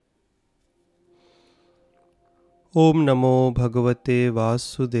Om Namo Bhagavate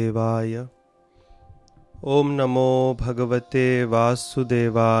Vasudevaya. Om Namo Bhagavate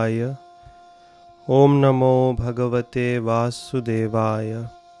Vasudevaya. Om Namo Bhagavate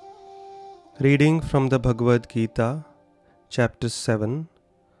Vasudevaya. Reading from the Bhagavad Gita, chapter 7,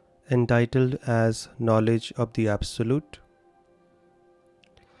 entitled as Knowledge of the Absolute.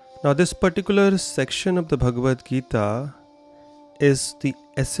 Now, this particular section of the Bhagavad Gita is the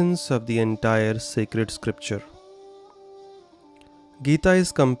essence of the entire sacred scripture. Gita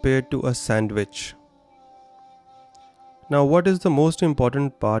is compared to a sandwich. Now, what is the most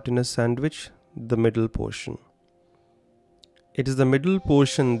important part in a sandwich? The middle portion. It is the middle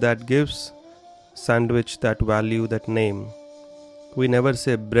portion that gives sandwich that value, that name. We never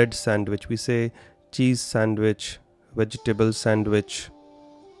say bread sandwich, we say cheese sandwich, vegetable sandwich,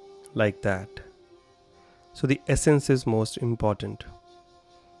 like that. So the essence is most important.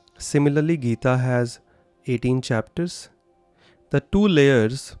 Similarly, Gita has 18 chapters. The two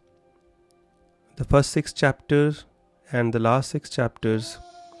layers, the first 6 chapters and the last 6 chapters,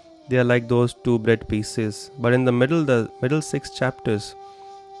 they are like those two bread pieces. But in the middle 6 chapters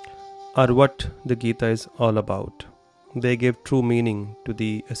are what the Gita is all about. They give true meaning to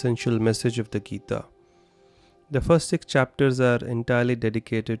the essential message of the Gita. The first 6 chapters are entirely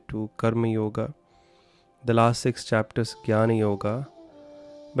dedicated to Karma Yoga. The last 6 chapters, Jnana Yoga.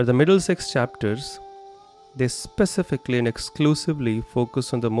 But the middle 6 chapters, they specifically and exclusively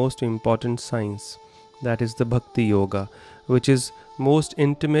focus on the most important science, that is the Bhakti Yoga, which is most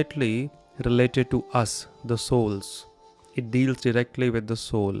intimately related to us, the souls. It deals directly with the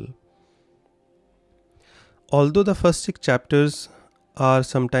soul. Although the first 6 chapters are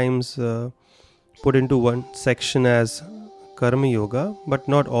sometimes put into one section as Karma Yoga, but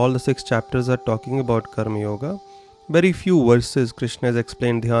not all the 6 chapters are talking about Karma Yoga. Very few verses Krishna has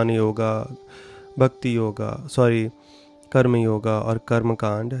explained Dhyana Yoga, Bhakti Yoga, Karma Yoga or Karma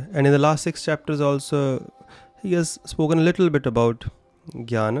Kand. And in the last 6 chapters also, he has spoken a little bit about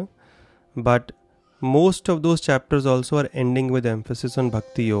Jnana. But most of those chapters also are ending with emphasis on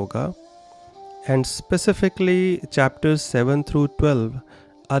Bhakti Yoga. And specifically, chapters 7 through 12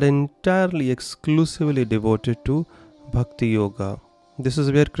 are entirely exclusively devoted to Bhakti Yoga. This is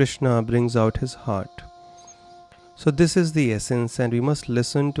where Krishna brings out his heart. So this is the essence, and we must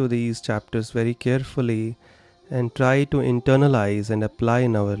listen to these chapters very carefully and try to internalize and apply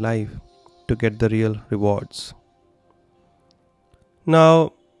in our life to get the real rewards.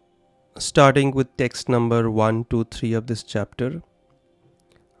 Now, starting with text number 1, 2, 3 of this chapter,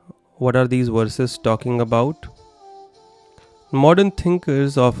 what are these verses talking about? Modern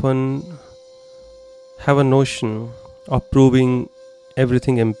thinkers often have a notion of proving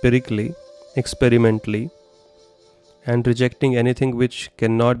everything empirically, experimentally, and rejecting anything which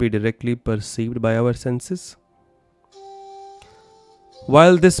cannot be directly perceived by our senses.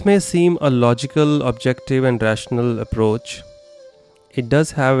 While this may seem a logical, objective and rational approach, it does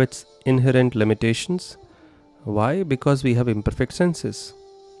have its inherent limitations. Why? Because we have imperfect senses.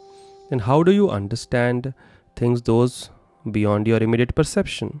 Then how do you understand things those beyond your immediate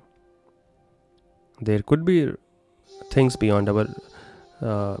perception? There could be things beyond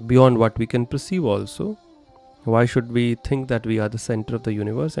what we can perceive also. Why should we think that we are the center of the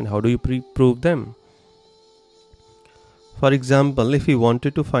universe, and how do you prove them? For example, if we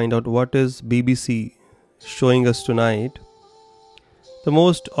wanted to find out what is BBC showing us tonight, the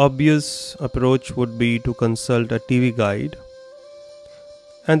most obvious approach would be to consult a TV guide,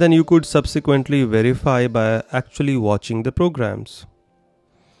 and then you could subsequently verify by actually watching the programs.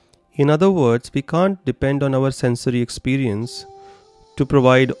 In other words, we can't depend on our sensory experience to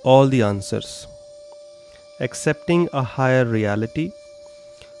provide all the answers. Accepting a higher reality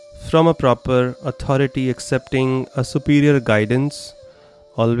from a proper authority, accepting a superior guidance,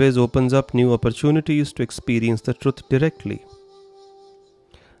 always opens up new opportunities to experience the truth directly.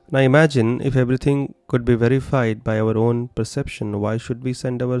 Now imagine if everything could be verified by our own perception. Why should we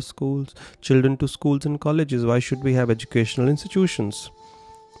send our children to schools and colleges? Why should we have educational institutions?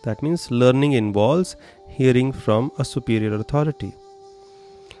 That means learning involves hearing from a superior authority.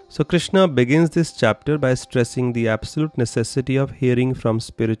 So Krishna begins this chapter by stressing the absolute necessity of hearing from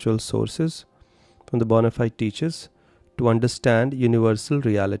spiritual sources, from the bona fide teachers, to understand universal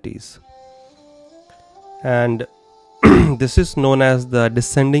realities. And this is known as the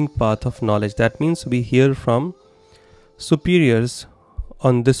descending path of knowledge. That means we hear from superiors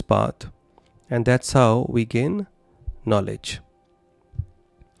on this path, and that's how we gain knowledge.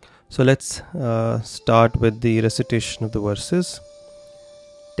 So let's start with the recitation of the verses.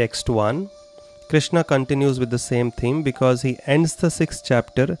 Text 1. Krishna continues with the same theme because he ends the 6th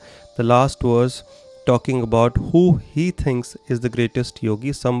chapter, the last verse, talking about who he thinks is the greatest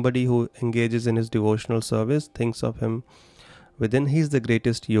yogi, somebody who engages in his devotional service, thinks of him within. He is the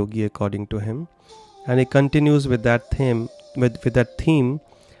greatest yogi according to him. And he continues with that theme, with that theme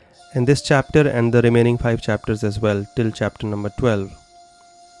in this chapter and the remaining 5 chapters as well, till chapter number 12.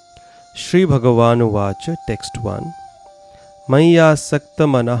 Shri Bhagavan Uvacha, text 1. Maya sakta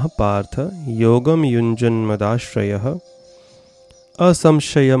manah partha yogam yunjan madashrayah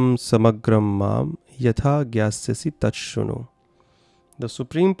asamshayam samagram mam yatha gyasyasi tachshunu. The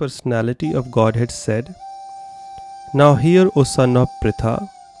Supreme Personality of Godhead said, "Now hear, O son of Pritha,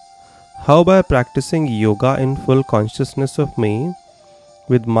 how by practicing yoga in full consciousness of me,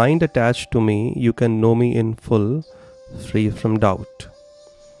 with mind attached to me, you can know me in full, free from doubt."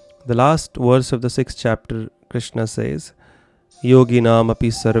 The last verse of the 6th chapter, Krishna says, Yoginam api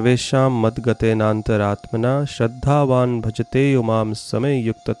sarvesham madgatenantaratmana shraddhavan bhajate umam samay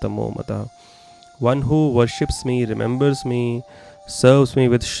yuktatamo mata. One who worships me, remembers me, serves me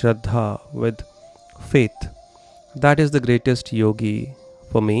with shraddha, with faith. That is the greatest yogi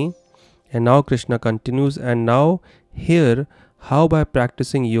for me. And now Krishna continues, and now here, how by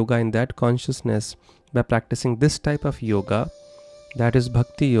practicing yoga in that consciousness, by practicing this type of yoga, that is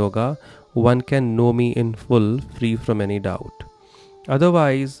bhakti yoga, one can know me in full, free from any doubt.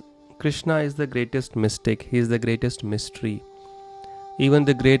 Otherwise, Krishna is the greatest mystic, he is the greatest mystery. Even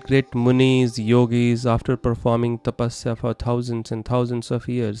the great munis, yogis, after performing tapasya for thousands and thousands of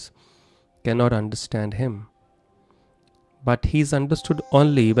years, cannot understand him. But he is understood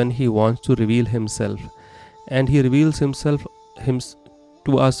only when he wants to reveal himself. And he reveals himself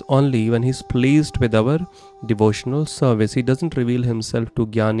to us only when he is pleased with our devotional service. He doesn't reveal himself to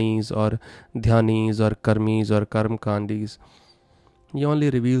jnanis or dhyanis or karmis or karmkandis. He only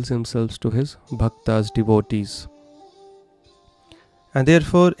reveals himself to his bhaktas, devotees. And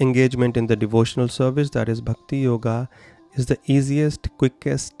therefore, engagement in the devotional service, that is bhakti yoga, is the easiest,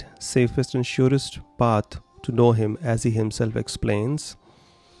 quickest, safest and surest path to know him, as he himself explains.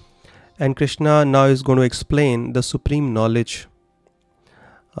 And Krishna now is going to explain the supreme knowledge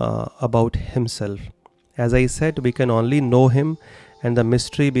about himself. As I said, we can only know him and the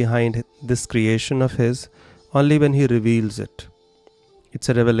mystery behind this creation of his only when he reveals it. It's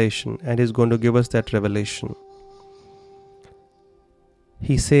a revelation, and he's going to give us that revelation.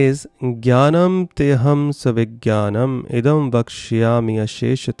 He says, Jnanam teham savijnanam idam vakshyami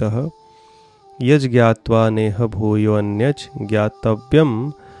asheshatah yaj gyatva neha bhuyo anyaj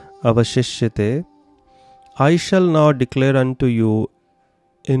gyatavyam avashishyate. I shall now declare unto you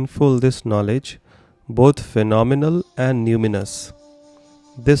in full this knowledge, both phenomenal and numinous.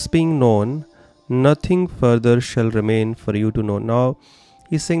 This being known, nothing further shall remain for you to know. Now,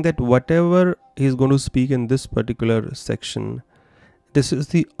 he's saying that whatever he's going to speak in this particular section, this is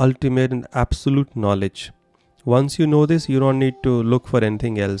the ultimate and absolute knowledge. Once you know this, you don't need to look for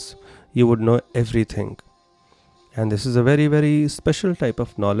anything else. You would know everything. And this is a very, very special type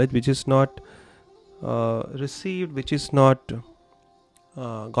of knowledge which is not received, which is not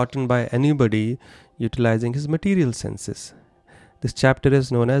gotten by anybody utilizing his material senses. This chapter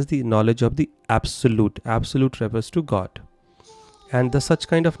is known as the knowledge of the absolute. Absolute refers to God. And such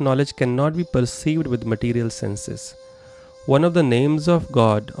kind of knowledge cannot be perceived with material senses. One of the names of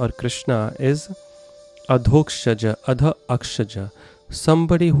God or Krishna is Adhokshaja, Adha Akshaja,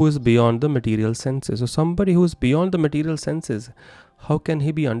 somebody who is beyond the material senses. So somebody who is beyond the material senses, how can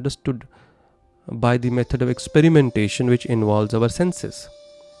he be understood by the method of experimentation which involves our senses?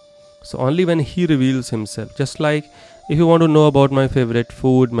 So only when he reveals himself. Just like if you want to know about my favorite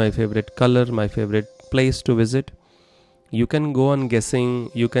food, my favorite color, my favorite place to visit, you can go on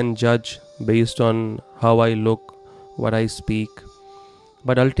guessing, you can judge based on how I look, what I speak.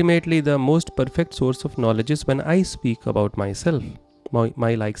 But ultimately the most perfect source of knowledge is when I speak about myself,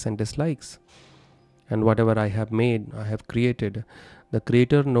 my likes and dislikes, and whatever I have made, I have created. The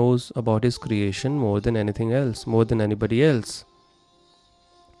Creator knows about his creation more than anything else, more than anybody else.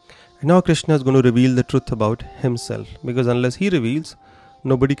 And now Krishna is going to reveal the truth about himself, because unless he reveals,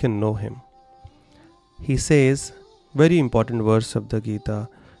 nobody can know him. He says, very important verse of the Gita,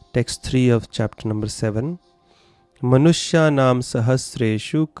 text 3 of chapter number 7, Manushyanam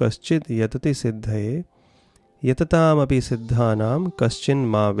sahasreshu kaschid yatati siddhaye yatatam api siddhanam kaschin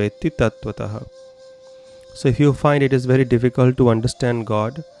ma vetti tattvataha. So if you find it is very difficult to understand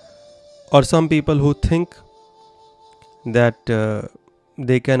God, or some people who think that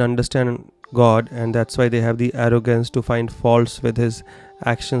they can understand God and that's why they have the arrogance to find faults with his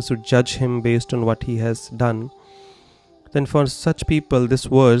actions, to judge him based on what he has done, then for such people this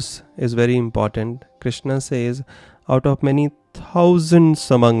verse is very important. Krishna says, out of many thousands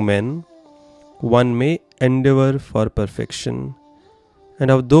among men, one may endeavor for perfection,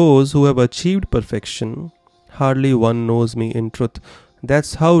 and of those who have achieved perfection, hardly one knows me in truth.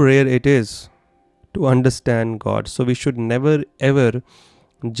 That's how rare it is to understand God. So we should never ever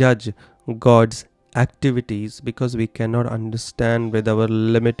judge God's activities because we cannot understand with our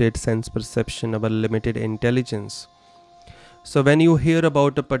limited sense perception, our limited intelligence. So when you hear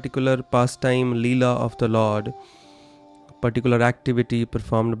about a particular pastime, Leela of the Lord, particular activity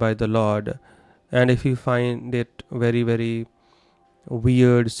performed by the Lord, and if you find it very, very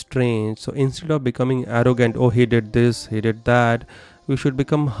weird, strange, so instead of becoming arrogant, oh, he did this, he did that, we should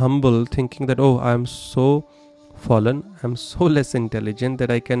become humble, thinking that, oh, I am so fallen, I am so less intelligent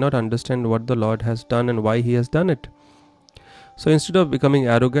that I cannot understand what the Lord has done and why he has done it. So instead of becoming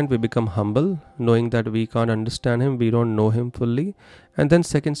arrogant, we become humble, knowing that we can't understand him, we don't know him fully. And then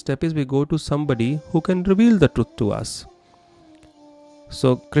second step is we go to somebody who can reveal the truth to us.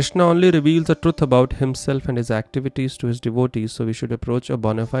 So Krishna only reveals the truth about himself and his activities to his devotees. So we should approach a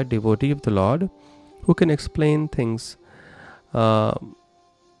bona fide devotee of the Lord who can explain things,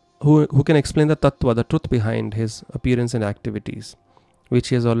 who can explain the tattva, the truth behind his appearance and activities, which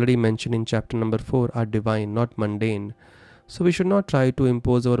he has already mentioned in chapter number 4, are divine, not mundane. So we should not try to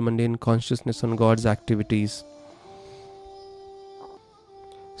impose our mundane consciousness on God's activities.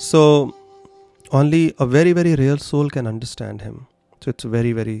 So only a very, very real soul can understand him. So it's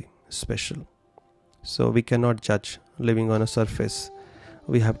very, very special. So we cannot judge living on a surface.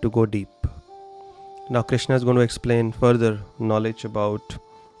 We have to go deep. Now Krishna is going to explain further knowledge about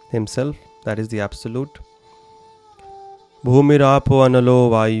himself. That is the absolute. Bhumirapo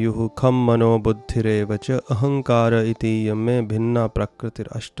analo vayuhu kham mano buddhire vacha ahankara iti yamme bhinna prakritir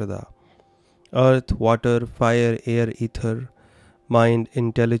ashtada. Earth, water, fire, air, ether, mind,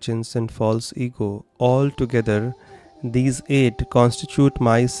 intelligence and false ego, all together these 8 constitute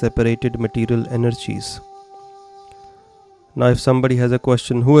my separated material energies. Now if somebody has a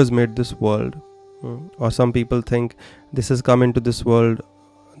question, who has made this world? Or some people think this has come into this world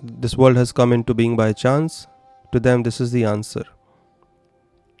has come into being by chance. To them this is the answer.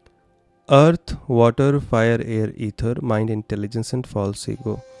 Earth, water, fire, air, ether, mind, intelligence and false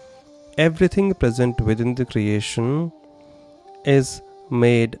ego. Everything present within the creation is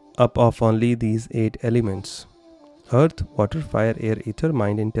made up of only these 8 elements. Earth, water, fire, air, ether,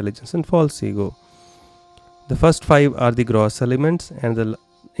 mind, intelligence and false ego. The first 5 are the gross elements, and the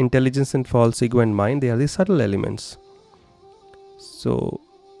intelligence and false ego and mind, they are the subtle elements. So,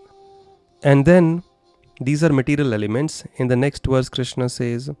 and then these are material elements. In the next verse Krishna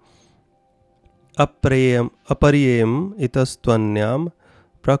says, apariyam itastvanyam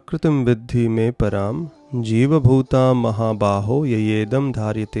prakritim vidhi me param jiva bhuta mahabaho yayedam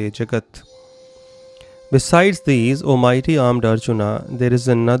dharyate jagat. Besides these, O mighty armed Arjuna, there is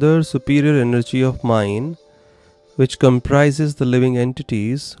another superior energy of mine which comprises the living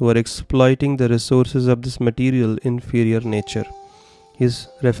entities who are exploiting the resources of this material inferior nature. He is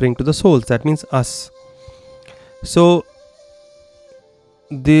referring to the souls, that means us. So,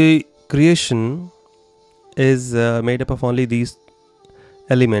 the creation is made up of only these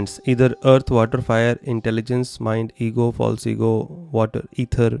elements, either earth, water, fire, intelligence, mind, ego, false ego, water,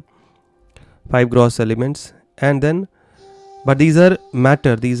 ether, 5 gross elements, and then, but these are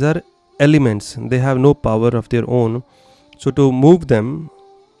matter, these are elements, they have no power of their own. So to move them,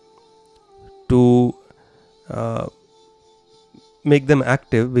 to make them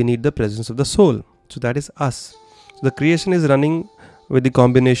active, we need the presence of the soul. So that is us. So the creation is running with the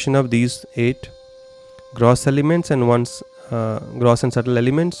combination of these 8 gross elements and gross and subtle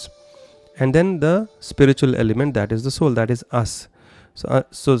elements, and then the spiritual element, that is the soul, that is us.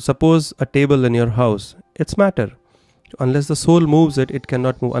 So suppose a table in your house, it's matter. Unless the soul moves it, it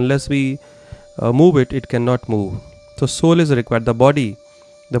cannot move. Unless we move it, it cannot move. So soul is required. The body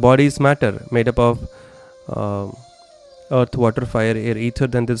is matter, made up of earth, water, fire, air, ether.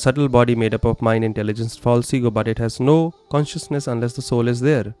 Then the subtle body made up of mind, intelligence, false ego, but it has no consciousness unless the soul is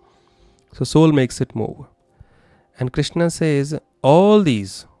there. So soul makes it move. And Krishna says all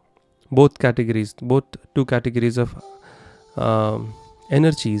these, both two categories of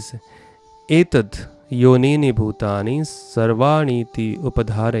energies, etad yonini bhutani sarvaniti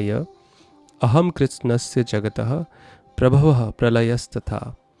upadharaya aham krishnasya jagatah prabhavah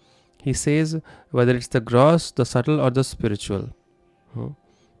pralayastatha. He says whether it's the gross, the subtle or the spiritual,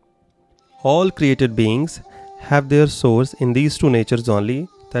 all created beings have their source in these 2 natures only.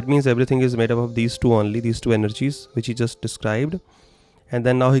 That means everything is made up of these 2 only, these 2 energies which he just described. And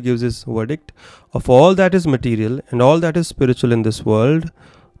then now he gives his verdict. Of all that is material and all that is spiritual in this world,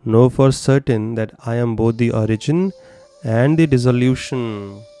 know for certain that I am both the origin and the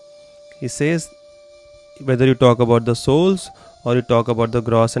dissolution. He says, whether you talk about the souls or you talk about the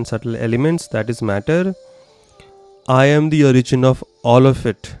gross and subtle elements, that is matter, I am the origin of all of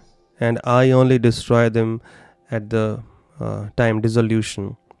it, and I only destroy them at the time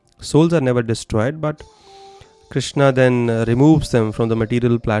dissolution. Souls are never destroyed, but Krishna then removes them from the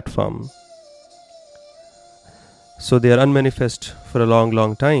material platform. So they are unmanifest for a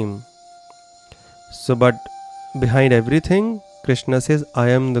long time. So, but behind everything, Krishna says, I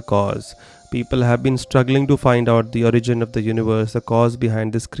am the cause. People have been struggling to find out the origin of the universe, the cause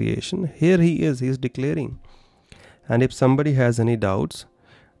behind this creation. Here he is declaring. And if somebody has any doubts,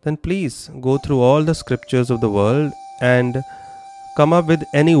 then please go through all the scriptures of the world and come up with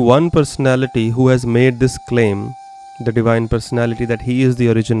any one personality who has made this claim, the divine personality, that he is the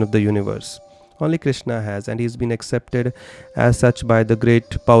origin of the universe. Only Krishna has, and he's been accepted as such by the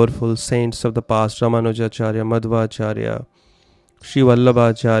great powerful saints of the past, Ramanujacharya, Madhvacharya, Sri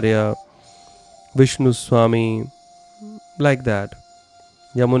Vallabhacharya, Vishnu Swami, like that,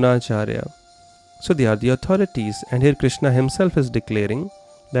 Yamunacharya. So they are the authorities, and here Krishna himself is declaring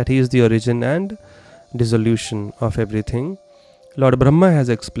that he is the origin and dissolution of everything. Lord Brahma has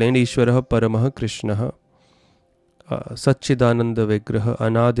explained, Ishvaraha Paramaha Krishnaha Satchidananda Vigraha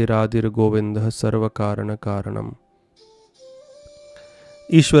Anadiradir Govindaha Sarva Karana Karanam.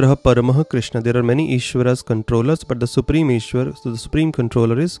 Ishvaraha Paramaha Krishna. There are many Ishvaras, controllers, but the supreme Ishwar, so the supreme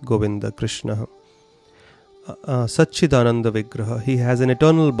controller is Govinda, Krishna. Satchidananda Vigraha. He has an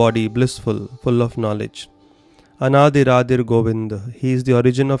eternal body, blissful, full of knowledge. Anadiradir Govinda. He is the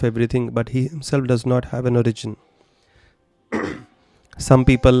origin of everything, but he himself does not have an origin. Some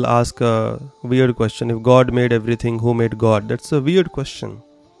people ask a weird question. If God made everything, who made God? That's a weird question.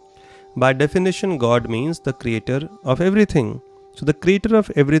 By definition, God means the creator of everything. So the creator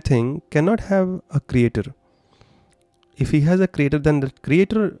of everything cannot have a creator. If he has a creator, then the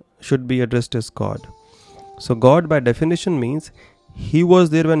creator should be addressed as God. So God by definition means he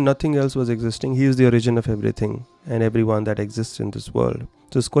was there when nothing else was existing. He is the origin of everything and everyone that exists in this world.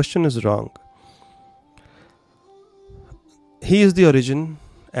 So this question is wrong. He is the origin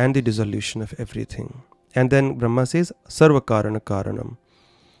and the dissolution of everything. And then Brahma says, Sarva Karana Karanam.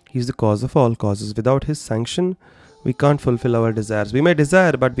 He is the cause of all causes. Without his sanction, we can't fulfill our desires. We may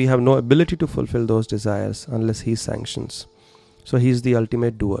desire, but we have no ability to fulfill those desires unless he sanctions. So he is the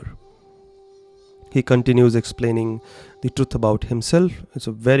ultimate doer. He continues explaining the truth about himself. It's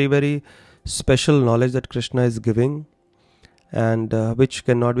a very, very special knowledge that Krishna is giving, and which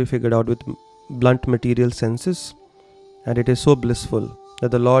cannot be figured out with blunt material senses. And it is so blissful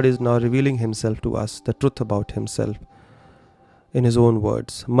that the Lord is now revealing himself to us, the truth about himself, in his own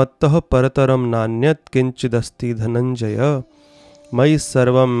words. Mattaha parataram nanyat kinchidasti dhananjaya mai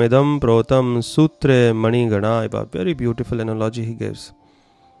sarvam midam protam sutre mani ganaiva. Very beautiful analogy he gives.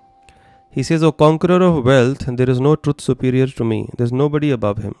 He says, O conqueror of wealth, there is no truth superior to me. There is nobody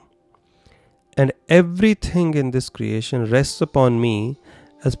above him. And everything in this creation rests upon me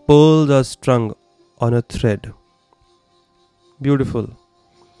as pearls are strung on a thread. Beautiful.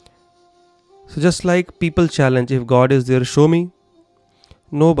 So just like people challenge, if God is there, show me.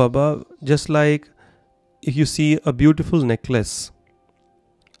 No, Baba. Just like if you see a beautiful necklace,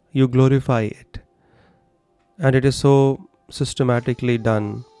 you glorify it. And it is so systematically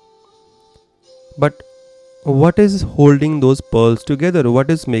done. But what is holding those pearls together? What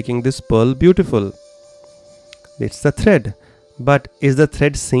is making this pearl beautiful? It's the thread. But is the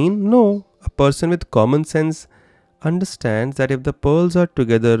thread seen? No. A person with common sense understands that if the pearls are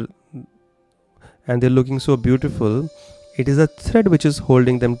together and they're looking so beautiful, it is a thread which is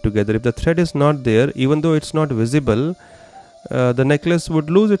holding them together. If the thread is not there, even though it's not visible, the necklace would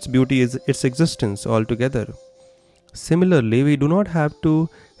lose its beauty, its existence altogether. Similarly, we do not have to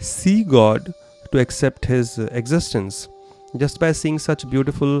see God to accept his existence. Just by seeing such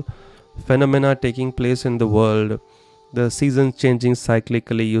beautiful phenomena taking place in the world, the seasons changing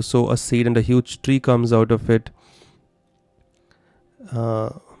cyclically, you sow a seed and a huge tree comes out of it.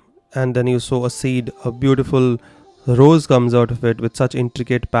 And then you sow a seed, a beautiful rose comes out of it with such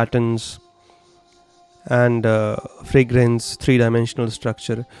intricate patterns and fragrance, three-dimensional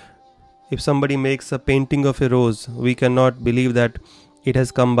structure. If somebody makes a painting of a rose, we cannot believe that it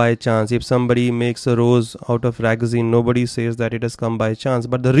has come by chance. If somebody makes a rose out of ragazine, nobody says that it has come by chance.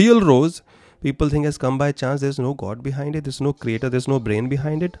 But the real rose, people think has come by chance. There's no God behind it. There's no creator. There's no brain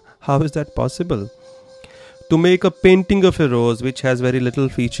behind it. How is that possible? To make a painting of a rose which has very little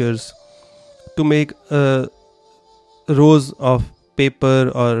features, to make a rose of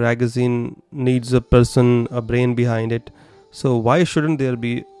paper or ragazine needs a person, a brain behind it. So why shouldn't there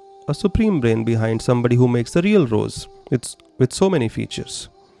be a supreme brain behind somebody who makes a real rose? It's with so many features.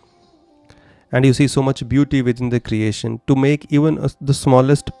 And you see so much beauty within the creation. To make even the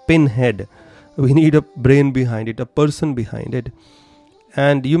smallest pinhead, we need a brain behind it, a person behind it.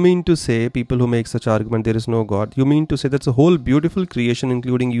 And you mean to say, people who make such argument, there is no God, you mean to say that's a whole beautiful creation,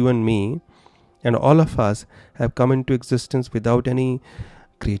 including you and me, and all of us, have come into existence without any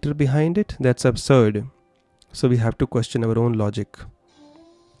creator behind it? That's absurd. So we have to question our own logic.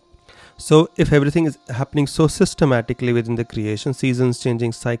 So if everything is happening so systematically within the creation, seasons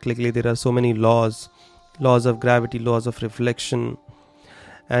changing cyclically, there are so many laws of gravity, laws of reflection,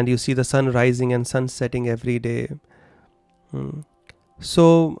 and you see the sun rising and sun setting every day.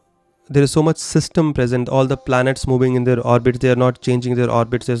 So there is so much system present, all the planets moving in their orbits, they are not changing their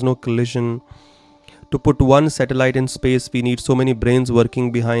orbits, there's no collision. To put one satellite in space, we need so many brains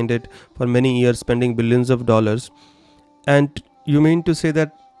working behind it for many years, spending billions of dollars. And you mean to say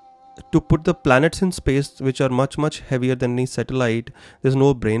that to put the planets in space, which are much, much heavier than any satellite, there's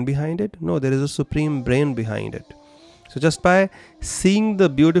no brain behind it? No, there is a supreme brain behind it. So just by seeing the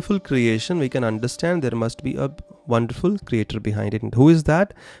beautiful creation, we can understand there must be a wonderful creator behind it. And who is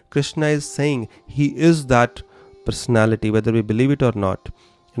that? Krishna is saying he is that personality, whether we believe it or not.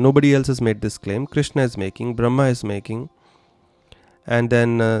 Nobody else has made this claim. Krishna is making, Brahma is making. And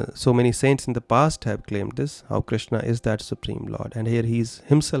then so many saints in the past have claimed this, how Krishna is that supreme Lord. And here he is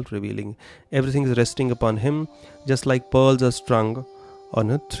himself revealing. Everything is resting upon him, just like pearls are strung on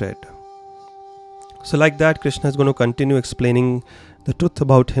a thread. So like that, Krishna is going to continue explaining the truth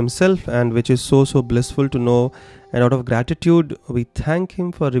about himself, and which is so blissful to know. And out of gratitude, we thank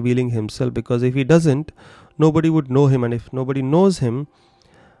him for revealing himself, because if he doesn't, nobody would know him. And if nobody knows him,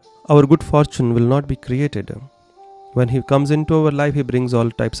 our good fortune will not be created. When he comes into our life, he brings all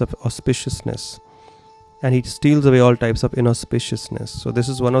types of auspiciousness, and he steals away all types of inauspiciousness. So this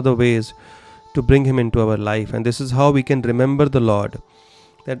is one of the ways to bring him into our life. And this is how we can remember the Lord,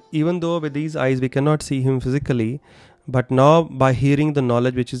 that even though with these eyes we cannot see him physically, but now by hearing the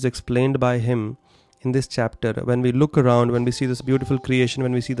knowledge which is explained by him in this chapter, when we look around, when we see this beautiful creation,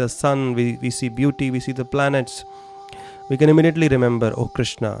 when we see the sun, we see beauty, we see the planets, we can immediately remember, oh,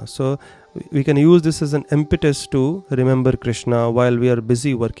 Krishna. So we can use this as an impetus to remember Krishna while we are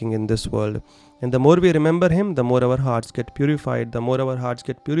busy working in this world. And the more we remember him, the more our hearts get purified. The more our hearts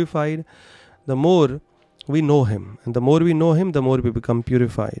get purified, the more we know him. And the more we know him, the more we become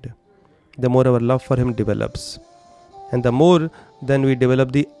purified. The more our love for him develops. And the more then we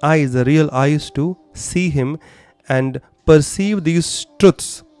develop the eyes, the real eyes, to see him and perceive these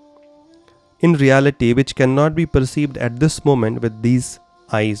truths in reality, which cannot be perceived at this moment with these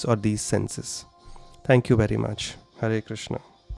eyes or these senses. Thank you very much. Hare Krishna.